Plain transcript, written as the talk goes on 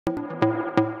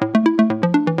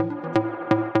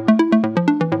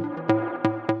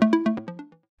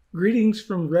Greetings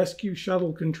from Rescue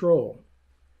Shuttle Control.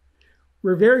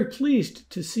 We're very pleased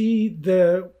to see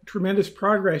the tremendous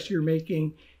progress you're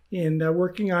making in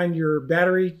working on your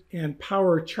battery and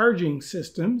power charging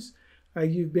systems.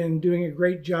 You've been doing a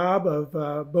great job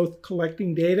of both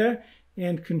collecting data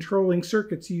and controlling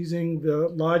circuits using the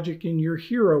logic in your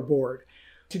Hero board.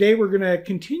 Today we're going to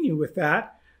continue with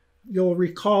that. You'll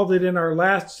recall that in our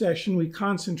last session we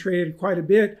concentrated quite a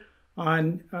bit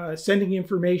on sending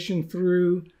information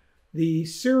through the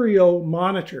serial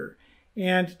monitor.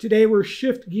 And today we'll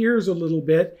shift gears a little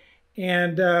bit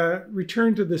and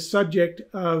return to the subject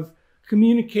of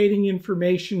communicating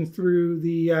information through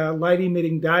the light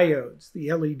emitting diodes,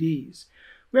 the LEDs.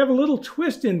 We have a little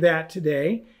twist in that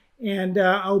today, and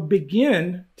I'll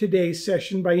begin today's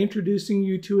session by introducing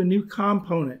you to a new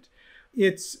component.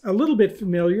 It's a little bit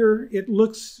familiar. It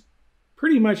looks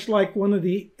pretty much like one of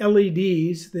the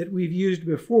LEDs that we've used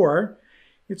before.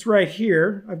 It's right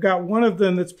here. I've got one of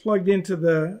them that's plugged into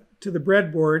the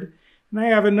breadboard, and I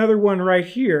have another one right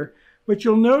here. But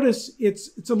you'll notice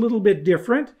it's a little bit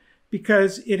different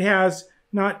because it has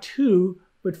not two,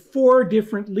 but four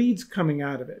different leads coming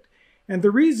out of it. And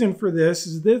the reason for this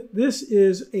is that this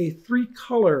is a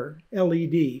three-color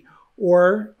LED,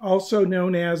 or also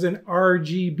known as an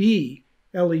RGB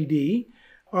LED.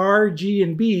 R, G,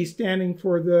 and B standing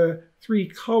for the three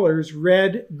colors,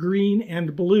 red, green,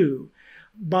 and blue.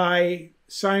 By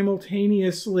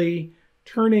simultaneously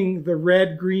turning the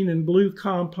red, green, and blue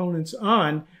components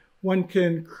on, one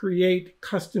can create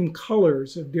custom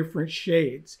colors of different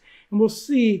shades. And we'll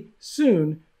see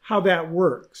soon how that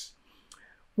works.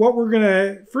 What we're going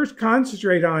to first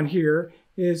concentrate on here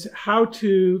is how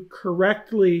to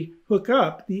correctly hook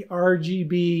up the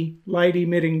RGB light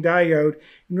emitting diode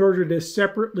in order to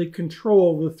separately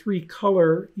control the three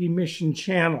color emission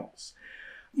channels.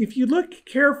 If you look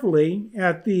carefully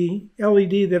at the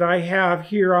LED that I have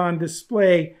here on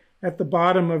display at the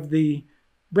bottom of the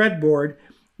breadboard,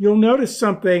 you'll notice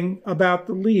something about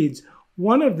the leads.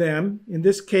 One of them, in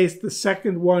this case the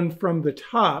second one from the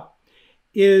top,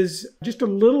 is just a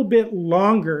little bit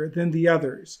longer than the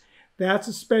others. That's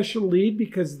a special lead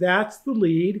because that's the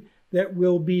lead that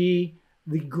will be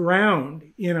the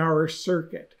ground in our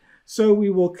circuit. So we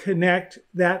will connect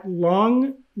that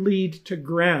long lead to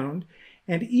ground,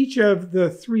 and each of the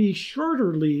three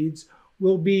shorter leads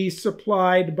will be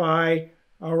supplied by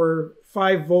our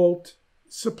 5-volt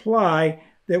supply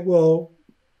that will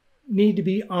need to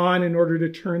be on in order to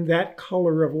turn that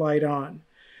color of light on.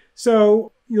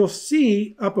 So you'll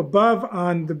see up above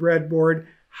on the breadboard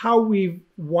how we've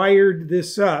wired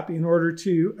this up in order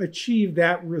to achieve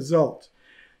that result.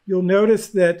 You'll notice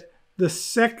that the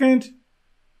second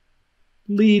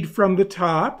lead from the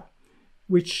top,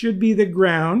 which should be the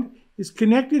ground, is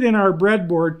connected in our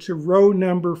breadboard to row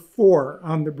number 4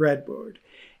 on the breadboard.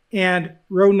 And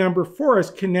row number 4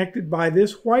 is connected by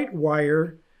this white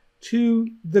wire to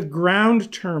the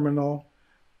ground terminal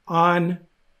on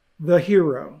the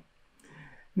Hero.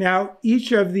 Now,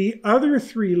 each of the other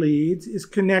three leads is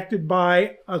connected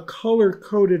by a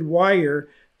color-coded wire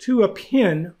to a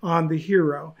pin on the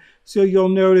Hero. So you'll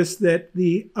notice that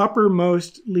the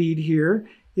uppermost lead here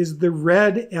is the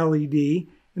red LED,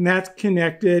 and that's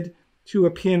connected to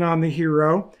a pin on the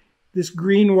Hero. This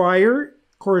green wire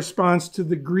corresponds to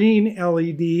the green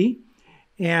LED,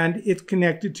 and it's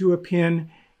connected to a pin,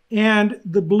 and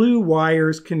the blue wire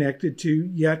is connected to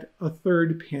yet a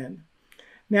third pin.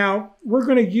 Now, we're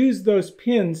going to use those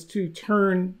pins to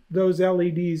turn those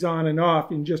LEDs on and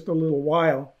off in just a little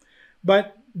while.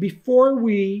 But before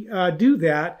we do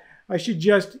that, I should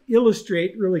just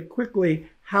illustrate really quickly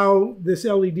how this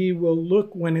LED will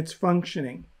look when it's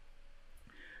functioning.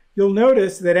 You'll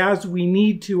notice that, as we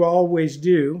need to always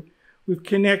do, we've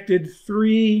connected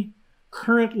three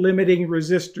current limiting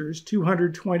resistors,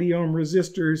 220 ohm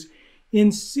resistors,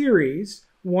 in series,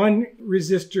 one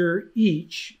resistor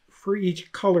each for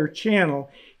each color channel,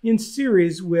 in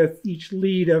series with each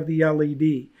lead of the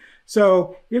LED.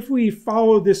 So if we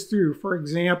follow this through, for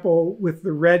example, with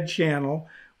the red channel,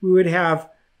 we would have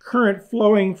current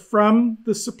flowing from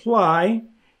the supply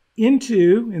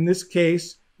into, in this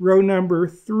case, row number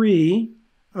 3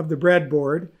 of the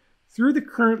breadboard, through the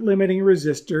current limiting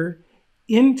resistor,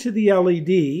 into the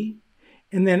LED,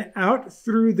 and then out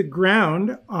through the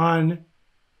ground on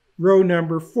row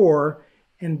number 4,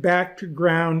 and back to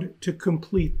ground to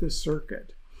complete the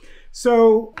circuit.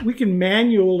 So we can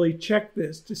manually check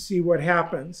this to see what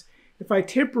happens. If I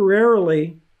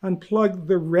temporarily unplug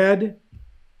the red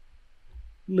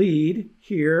lead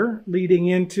here, leading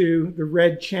into the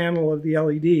red channel of the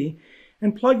LED,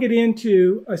 and plug it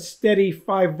into a steady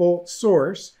 5-volt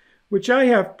source, which I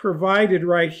have provided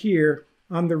right here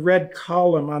on the red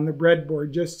column on the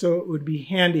breadboard, just so it would be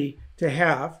handy to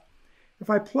have. If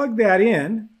I plug that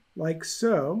in, like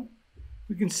so,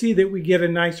 we can see that we get a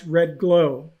nice red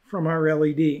glow from our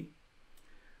LED.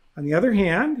 On the other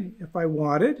hand, if I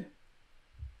wanted,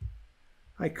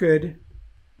 I could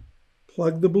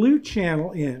plug the blue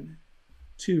channel in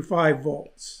to 5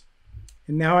 volts.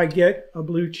 And now I get a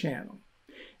blue channel.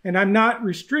 And I'm not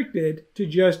restricted to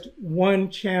just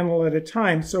one channel at a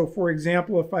time. So for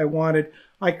example, if I wanted,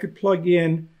 I could plug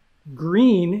in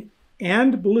green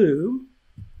and blue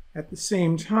at the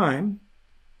same time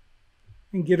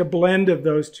and get a blend of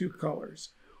those two colors.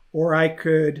 Or I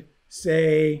could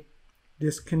say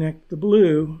disconnect the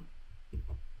blue.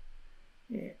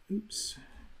 Oops,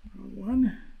 wrong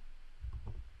one.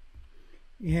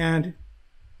 And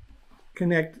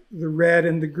connect the red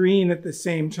and the green at the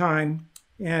same time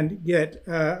and get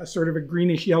a sort of a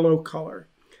greenish yellow color.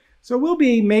 So we'll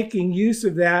be making use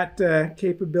of that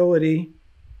capability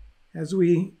as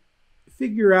we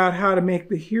figure out how to make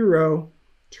the hero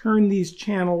turn these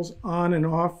channels on and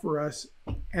off for us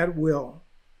at will.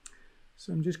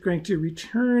 So I'm just going to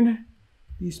return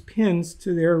these pins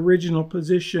to their original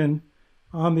position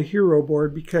on the hero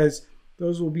board because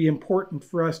those will be important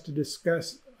for us to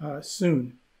discuss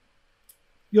soon.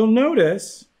 You'll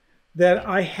notice that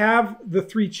I have the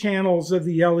 3 channels of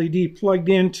the LED plugged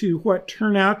into what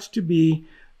turn out to be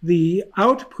the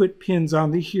output pins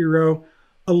on the hero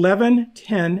 11,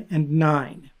 10, and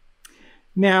 9.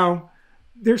 Now,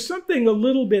 there's something a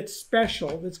little bit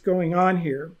special that's going on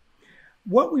here.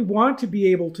 What we want to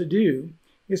be able to do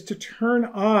is to turn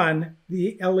on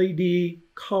the LED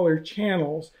color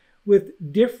channels with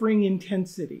differing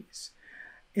intensities.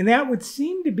 And that would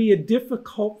seem to be a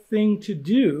difficult thing to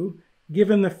do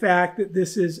given the fact that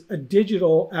this is a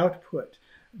digital output.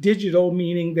 Digital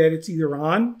meaning that it's either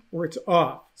on or it's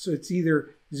off. So it's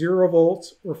either 0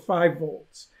 volts or 5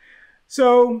 volts.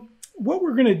 So what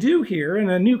we're going to do here, and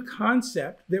a new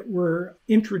concept that we're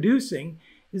introducing,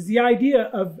 is the idea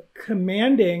of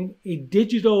commanding a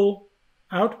digital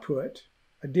output,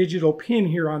 a digital pin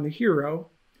here on the hero,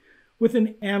 with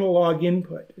an analog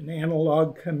input, an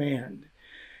analog command.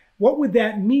 What would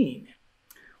that mean?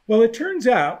 Well, it turns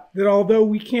out that although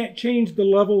we can't change the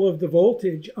level of the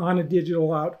voltage on a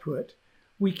digital output,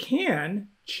 we can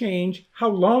change how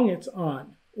long it's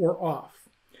on or off.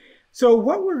 So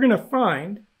what we're going to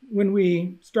find when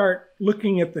we start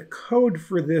looking at the code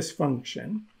for this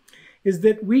function is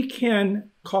that we can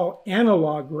call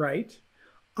analog write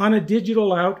on a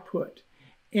digital output.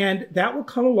 And that will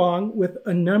come along with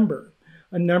a number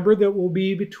that will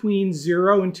be between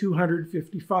 0 and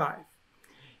 255.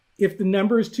 If the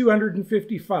number is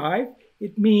 255,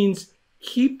 it means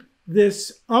keep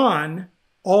this on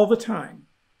all the time.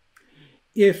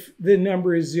 If the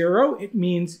number is 0, it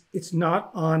means it's not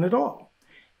on at all.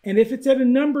 And if it's at a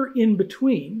number in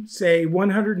between, say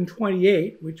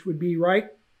 128, which would be right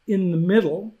in the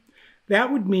middle,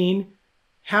 that would mean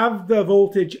have the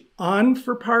voltage on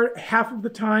for half of the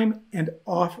time and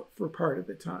off for part of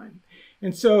the time.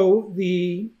 And so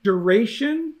the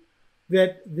duration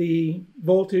that the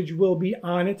voltage will be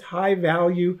on its high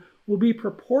value will be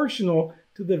proportional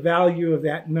to the value of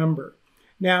that number.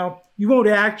 Now, you won't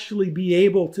actually be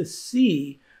able to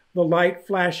see the light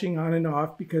flashing on and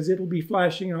off because it'll be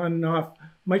flashing on and off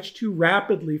much too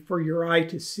rapidly for your eye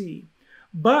to see.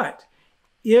 But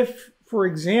if, for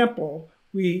example,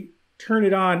 we turn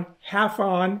it on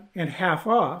and half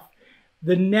off,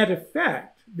 the net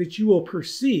effect that you will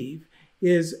perceive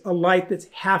is a light that's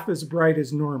half as bright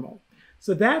as normal.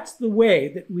 So that's the way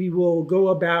that we will go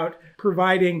about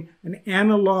providing an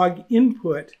analog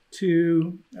input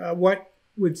to what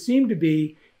would seem to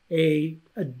be a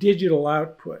digital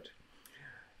output.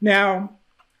 Now,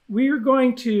 we are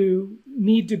going to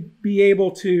need to be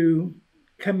able to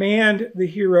command the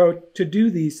hero to do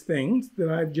these things that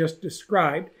I've just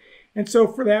described. And so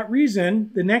for that reason,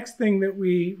 the next thing that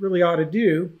we really ought to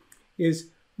do is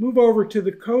move over to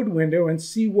the code window and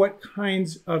see what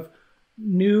kinds of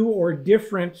new or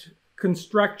different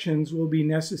constructions will be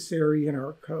necessary in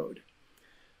our code.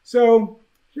 So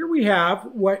here we have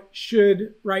what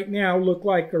should right now look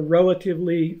like a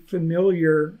relatively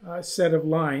familiar set of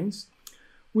lines.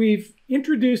 We've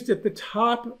introduced at the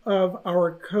top of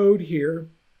our code here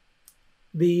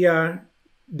the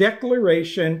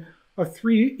declaration of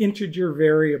 3 integer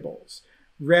variables,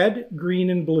 red, green,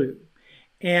 and blue.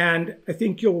 And I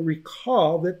think you'll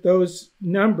recall that those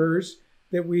numbers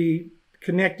that we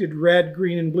connected red,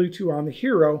 green, and blue to on the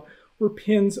hero were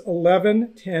pins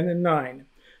 11, 10, and 9.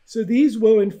 So these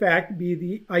will in fact be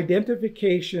the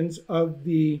identifications of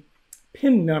the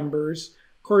pin numbers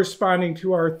corresponding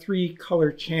to our 3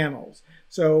 color channels.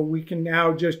 So we can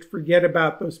now just forget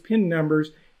about those pin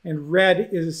numbers, and red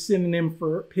is a synonym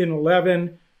for pin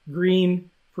 11, green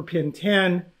for pin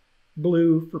 10,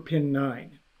 blue for pin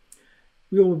 9.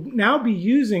 We will now be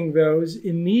using those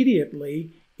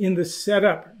immediately in the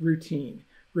setup routine.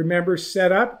 Remember,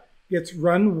 setup gets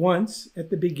run once at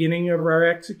the beginning of our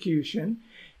execution,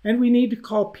 and we need to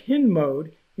call pin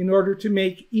mode in order to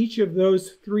make each of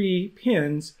those 3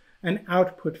 pins an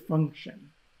output function.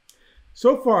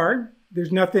 So far,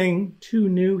 there's nothing too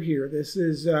new here. This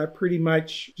is pretty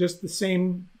much just the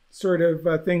same sort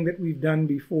of thing that we've done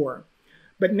before.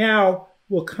 But now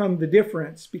will come the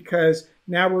difference, because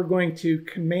now we're going to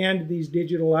command these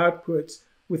digital outputs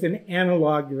with an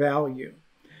analog value.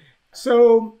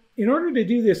 So in order to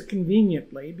do this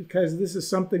conveniently, because this is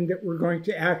something that we're going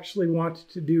to actually want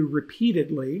to do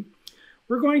repeatedly,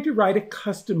 we're going to write a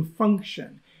custom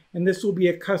function. And this will be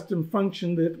a custom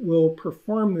function that will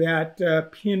perform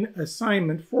that pin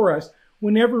assignment for us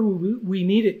whenever we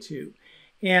need it to.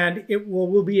 And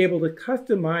we'll be able to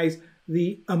customize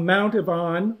the amount of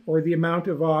on or the amount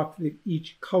of off that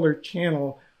each color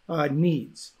channel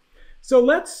needs. So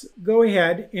let's go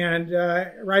ahead and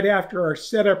right after our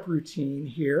setup routine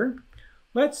here,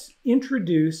 let's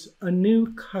introduce a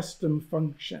new custom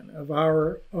function of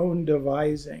our own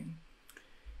devising.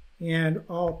 And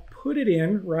I'll put it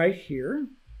in right here.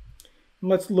 And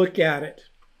let's look at it.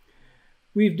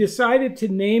 We've decided to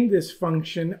name this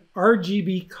function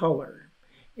Rgb Color.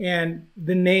 And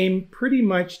the name pretty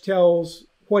much tells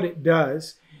what it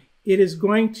does. It is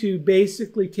going to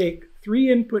basically take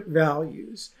 3 input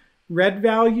values, red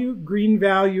value, green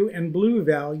value, and blue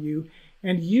value,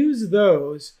 and use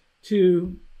those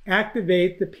to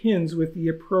activate the pins with the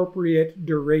appropriate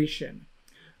duration.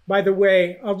 By the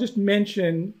way, I'll just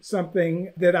mention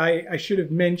something that I should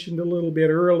have mentioned a little bit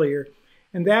earlier,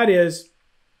 and that is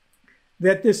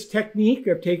that this technique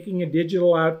of taking a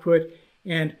digital output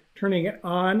and turning it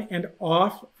on and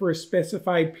off for a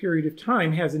specified period of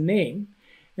time has a name,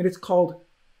 and it's called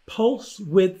pulse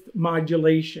width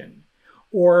modulation,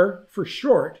 or for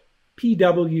short,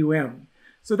 PWM.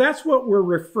 So that's what we're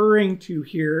referring to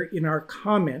here in our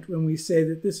comment when we say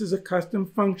that this is a custom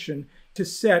function to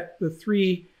set the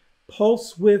 3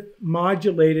 pulse width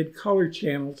modulated color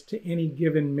channels to any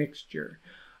given mixture.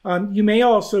 You may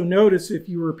also notice, if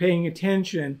you were paying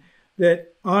attention,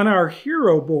 that on our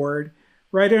hero board,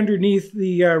 right underneath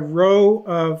the row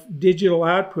of digital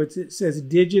outputs, it says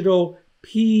digital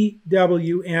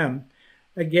PWM.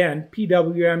 Again,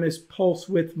 PWM is pulse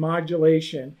width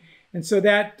modulation. And so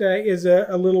that is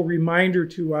a little reminder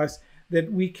to us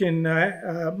that we can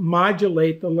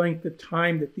modulate the length of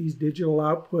time that these digital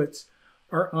outputs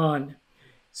are on.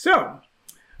 So,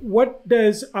 what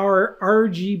does our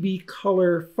Rgb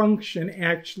color function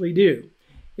actually do?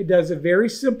 It does a very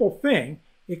simple thing.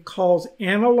 It calls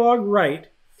analog write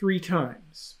 3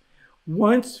 times.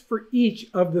 Once for each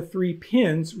of the 3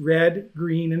 pins, red,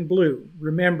 green, and blue.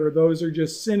 Remember, those are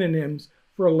just synonyms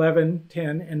for 11,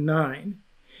 10, and 9.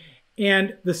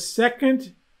 And the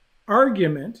second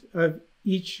argument of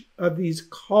each of these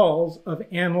calls of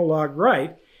analog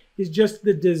write is just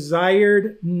the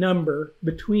desired number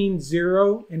between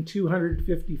 0 and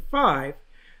 255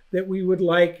 that we would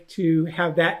like to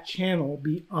have that channel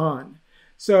be on.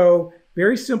 So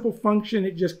very simple function.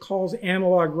 It just calls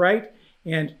analog write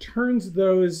and turns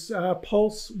those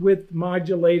pulse width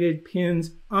modulated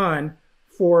pins on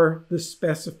for the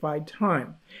specified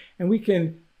time. And we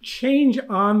can change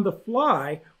on the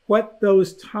fly what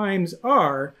those times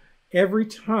are every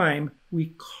time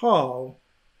we call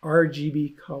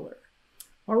Rgb color.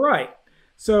 All right,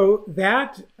 so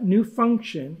that new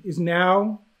function is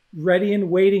now ready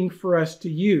and waiting for us to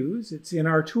use. It's in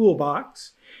our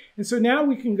toolbox. And so now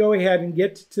we can go ahead and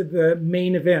get to the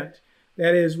main event.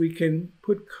 That is, we can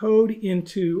put code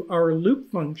into our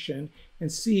loop function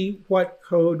and see what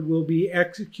code will be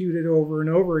executed over and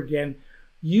over again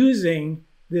using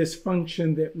this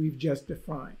function that we've just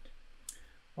defined.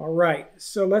 All right,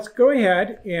 so let's go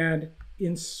ahead and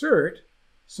insert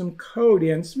some code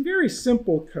in, some very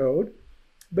simple code,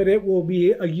 but it will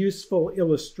be a useful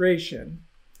illustration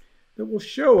that will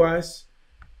show us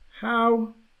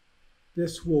how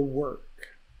this will work.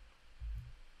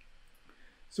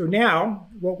 So now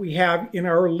what we have in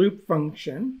our loop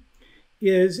function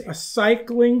is a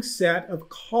cycling set of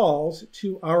calls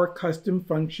to our custom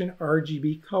function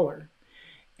Rgb color.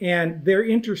 And they're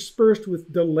interspersed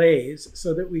with delays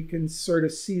so that we can sort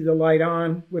of see the light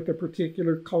on with a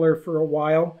particular color for a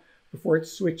while before it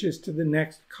switches to the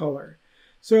next color.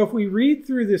 So if we read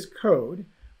through this code,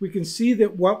 we can see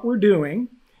that what we're doing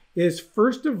is,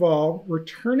 first of all, we're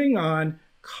turning on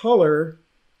color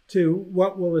to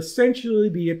what will essentially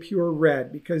be a pure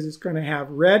red, because it's going to have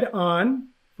red on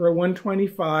for a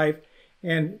 125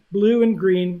 and blue and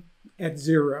green at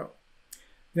 0.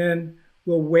 Then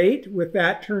we'll wait with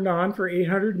that turned on for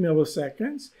 800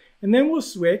 milliseconds, and then we'll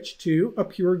switch to a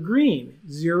pure green,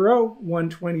 0,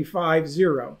 125,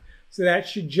 0. So that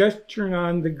should just turn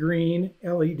on the green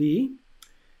LED.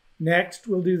 Next,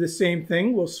 we'll do the same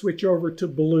thing. We'll switch over to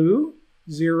blue,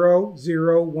 0,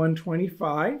 0,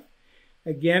 125.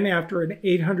 Again, after an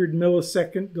 800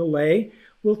 millisecond delay,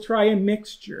 we'll try a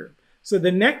mixture. So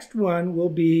the next one will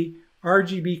be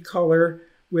RGB color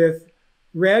with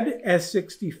red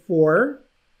S64,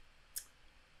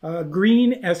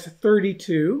 green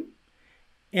S32,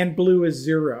 and blue as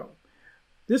 0.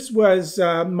 This was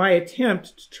my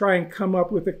attempt to try and come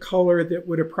up with a color that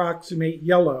would approximate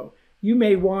yellow. You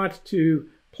may want to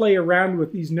play around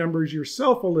with these numbers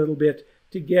yourself a little bit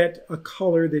to get a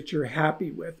color that you're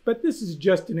happy with, but this is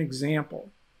just an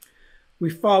example. We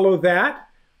follow that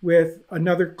with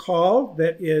another call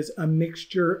that is a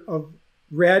mixture of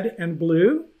red and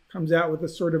blue, comes out with a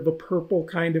sort of a purple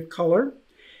kind of color.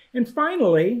 And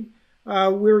finally,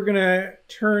 we're going to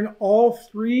turn all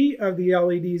 3 of the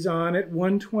LEDs on at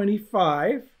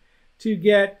 125 to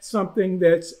get something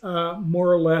that's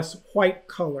more or less white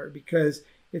color, because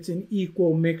it's an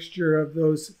equal mixture of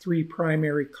those 3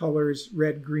 primary colors,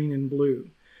 red, green, and blue.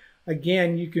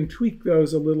 Again, you can tweak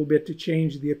those a little bit to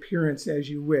change the appearance as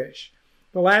you wish.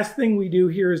 The last thing we do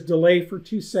here is delay for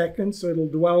 2 seconds, so it'll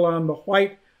dwell on the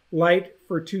white light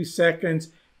for 2 seconds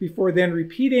before then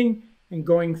repeating and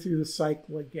going through the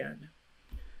cycle again.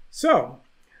 So,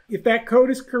 if that code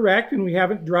is correct and we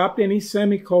haven't dropped any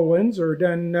semicolons or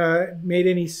made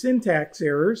any syntax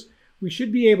errors, we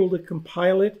should be able to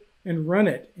compile it and run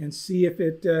it and see if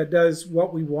it does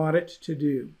what we want it to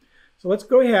do. So let's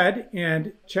go ahead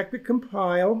and check the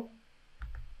compile,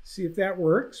 see if that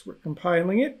works. We're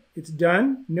compiling it. It's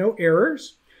done. No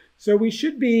errors. So we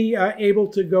should be able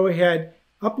to go ahead,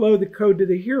 upload the code to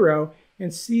the hero,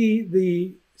 and see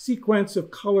the sequence of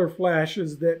color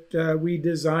flashes that we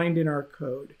designed in our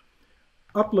code.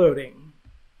 Uploading.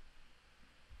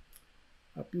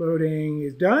 Uploading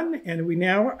is done, and we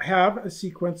now have a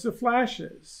sequence of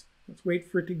flashes. Let's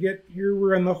wait for it to get here.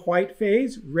 We're in the white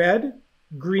phase. Red,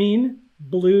 green,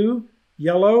 blue,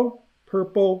 yellow,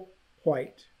 purple,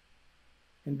 white.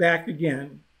 And back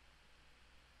again.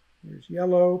 There's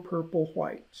yellow, purple,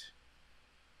 white.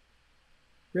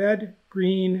 Red,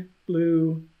 green,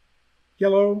 blue,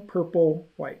 yellow, purple,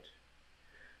 white.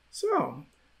 So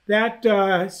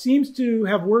that seems to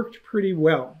have worked pretty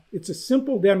well. It's a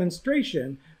simple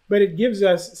demonstration, but it gives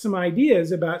us some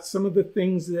ideas about some of the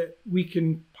things that we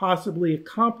can possibly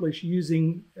accomplish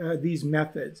using these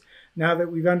methods. Now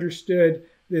that we've understood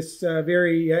this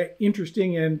very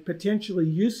interesting and potentially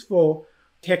useful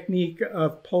technique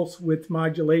of pulse width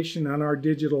modulation on our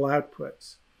digital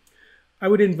outputs. I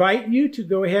would invite you to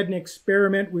go ahead and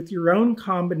experiment with your own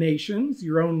combinations,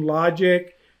 your own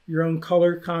logic, your own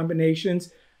color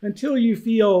combinations, until you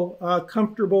feel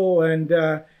comfortable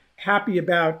and happy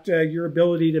about your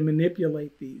ability to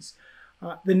manipulate these.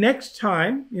 The next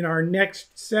time, in our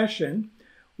next session,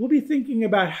 we'll be thinking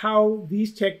about how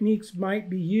these techniques might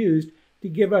be used to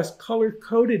give us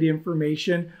color-coded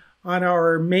information on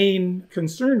our main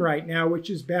concern right now, which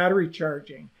is battery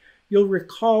charging. You'll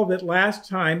recall that last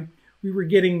time we were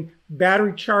getting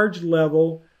battery charge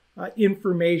level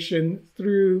information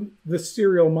through the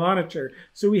serial monitor.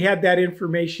 So we had that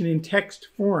information in text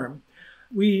form.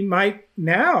 We might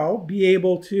now be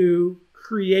able to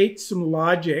create some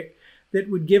logic that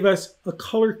would give us a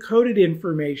color-coded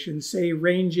information, say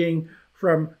ranging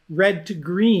from red to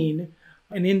green,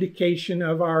 an indication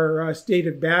of our state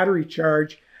of battery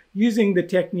charge, using the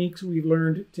techniques we've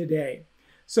learned today.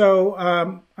 So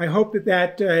I hope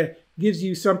that gives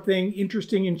you something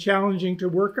interesting and challenging to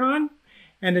work on.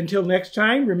 And until next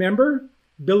time, remember,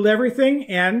 build everything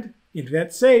and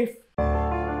invent safe.